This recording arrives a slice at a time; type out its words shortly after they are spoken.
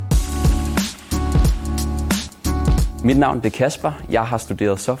Mit navn er Kasper. Jeg har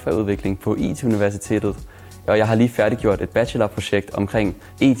studeret softwareudvikling på IT-universitetet, og jeg har lige færdiggjort et bachelorprojekt omkring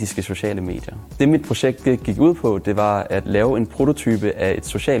etiske sociale medier. Det mit projekt gik ud på, det var at lave en prototype af et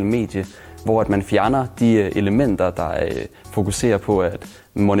socialt medie, hvor man fjerner de elementer, der fokuserer på at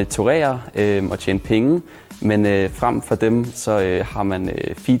monitorere og tjene penge, men frem for dem så har man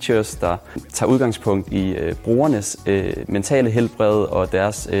features, der tager udgangspunkt i brugernes mentale helbred og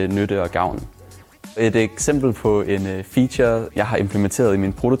deres nytte og gavn. Et eksempel på en feature, jeg har implementeret i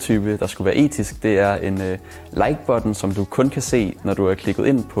min prototype, der skulle være etisk, det er en like-button, som du kun kan se, når du er klikket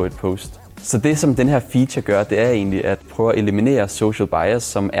ind på et post. Så det, som den her feature gør, det er egentlig at prøve at eliminere social bias,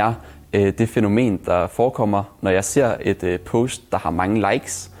 som er det fænomen, der forekommer, når jeg ser et post, der har mange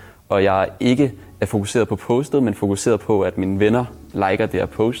likes, og jeg ikke er fokuseret på postet, men fokuseret på, at mine venner liker det her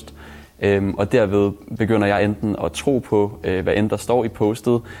post. Og derved begynder jeg enten at tro på, hvad end der står i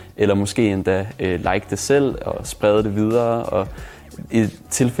postet, eller måske endda like det selv og sprede det videre. Og i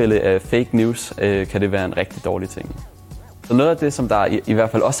tilfælde af fake news kan det være en rigtig dårlig ting. Så noget af det, som der i hvert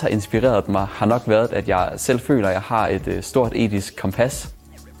fald også har inspireret mig, har nok været, at jeg selv føler, at jeg har et stort etisk kompas.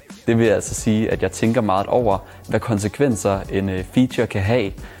 Det vil altså sige, at jeg tænker meget over, hvad konsekvenser en feature kan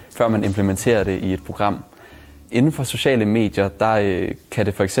have, før man implementerer det i et program. Inden for sociale medier, der kan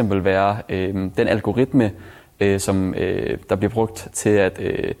det for eksempel være den algoritme, som der bliver brugt til at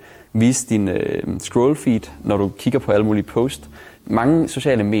vise din scroll feed, når du kigger på alle mulige posts. Mange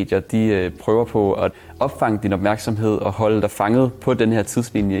sociale medier, de prøver på at opfange din opmærksomhed og holde dig fanget på den her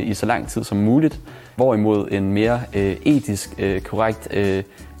tidslinje i så lang tid som muligt. Hvorimod en mere etisk korrekt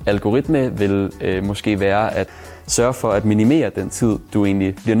algoritme vil måske være at sørge for at minimere den tid, du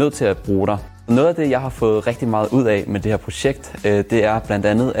egentlig bliver nødt til at bruge der. Noget af det, jeg har fået rigtig meget ud af med det her projekt, det er blandt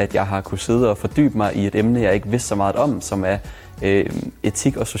andet, at jeg har kunnet sidde og fordybe mig i et emne, jeg ikke vidste så meget om, som er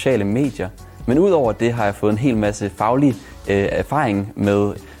etik og sociale medier. Men udover det har jeg fået en hel masse faglig erfaring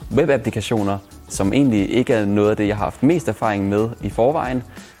med webapplikationer, som egentlig ikke er noget af det, jeg har haft mest erfaring med i forvejen.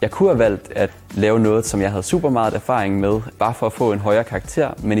 Jeg kunne have valgt at lave noget, som jeg havde super meget erfaring med, bare for at få en højere karakter,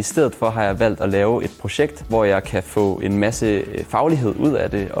 men i stedet for har jeg valgt at lave et projekt, hvor jeg kan få en masse faglighed ud af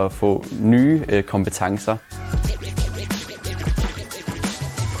det og få nye kompetencer.